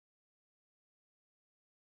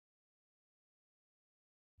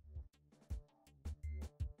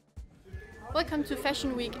Welcome to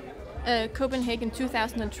Fashion Week Copenhagen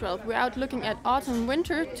 2012. We're out looking at autumn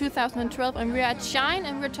winter 2012 and we're at Shine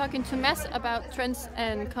and we're talking to Mads about trends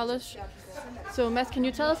and colors. So Mads, can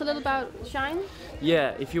you tell us a little about Shine?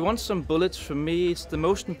 Yeah, if you want some bullets from me, it's the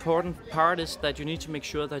most important part is that you need to make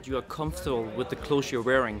sure that you are comfortable with the clothes you're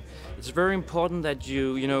wearing. It's very important that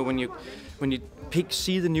you know, when you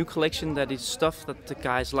see the new collection, that it's stuff that the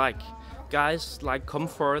guys like. Guys like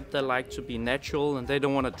comfort, they like to be natural, and they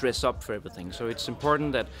don't want to dress up for everything. So it's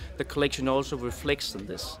important that the collection also reflects on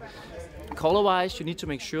this. Color-wise, you need to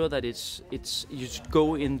make sure that you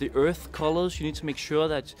go in the earth colors. You need to make sure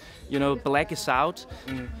that black is out.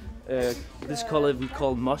 This color we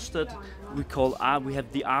call mustard. We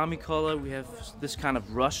have the army color. We have this kind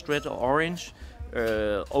of rust red or orange,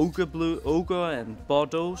 ochre blue, ochre and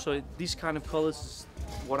bordeaux. So these kind of colors is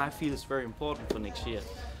what I feel is very important for next year.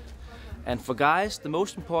 And for guys, the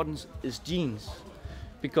most important is jeans,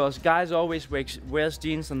 because guys always wears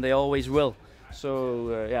jeans and they always will.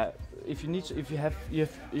 So yeah, if you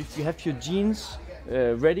have your jeans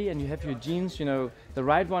ready and you have your jeans, the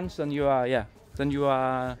right ones, then you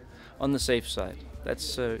are on the safe side.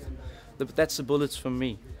 That's the bullets from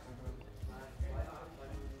me.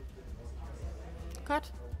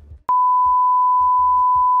 Cut.